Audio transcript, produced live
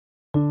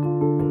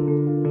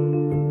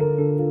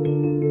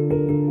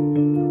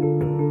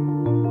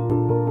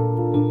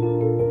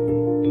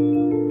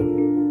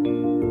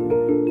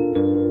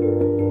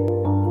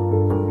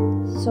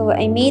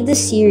made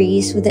this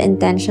series with the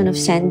intention of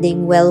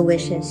sending well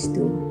wishes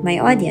to my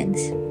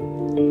audience.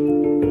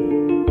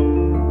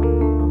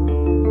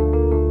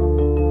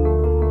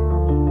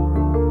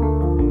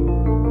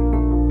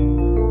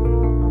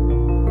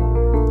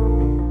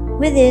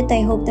 With it,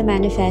 I hope to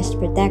manifest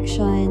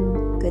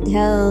protection, good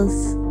health,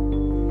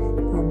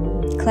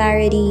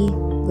 clarity,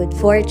 good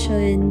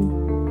fortune,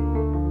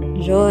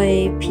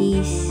 joy,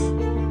 peace,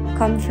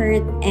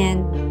 comfort,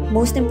 and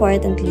most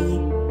importantly,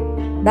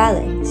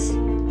 balance.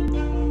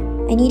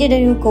 I needed a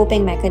new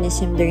coping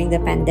mechanism during the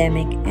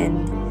pandemic,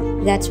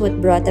 and that's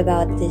what brought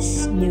about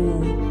this new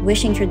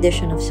wishing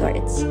tradition of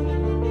sorts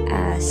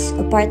as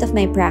a part of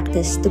my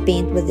practice to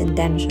paint with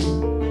intention.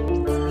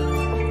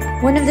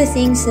 One of the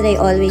things that I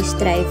always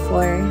strive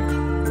for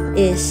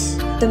is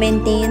to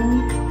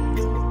maintain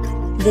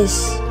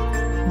this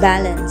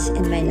balance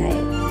in my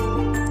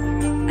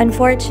life.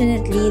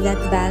 Unfortunately, that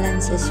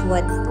balance is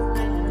what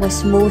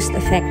was most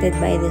affected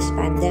by this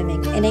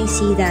pandemic, and I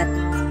see that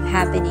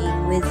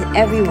happening with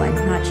everyone,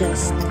 not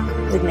just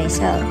with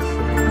myself.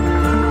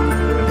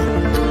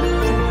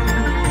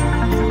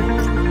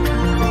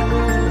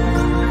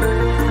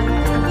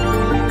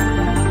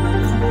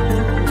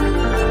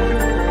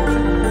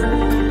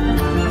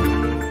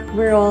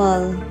 We're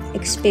all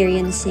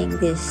experiencing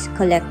this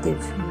collective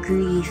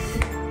grief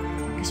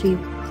because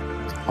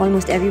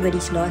almost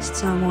everybody's lost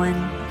someone.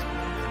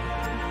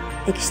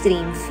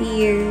 Extreme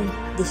fear,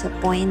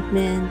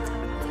 disappointment,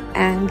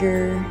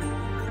 anger,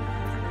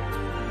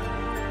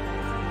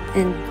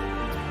 and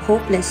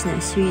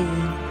hopelessness, really.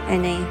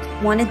 And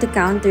I wanted to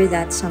counter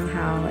that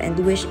somehow and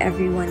wish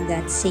everyone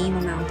that same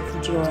amount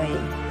of joy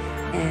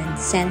and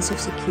sense of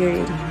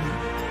security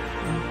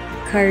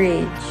and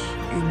courage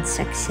and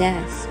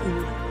success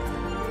and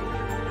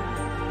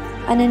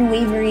an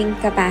unwavering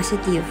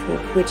capacity of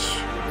hope, which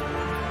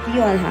we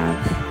all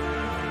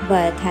have,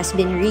 but has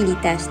been really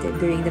tested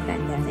during the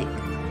pandemic.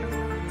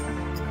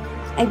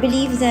 I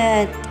believe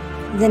that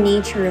the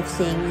nature of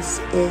things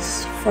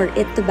is for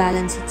it to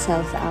balance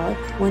itself out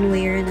one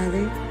way or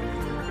another.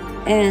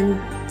 And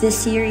this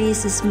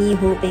series is me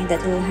hoping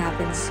that it will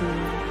happen soon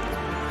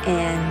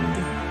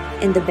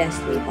and in the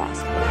best way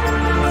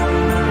possible.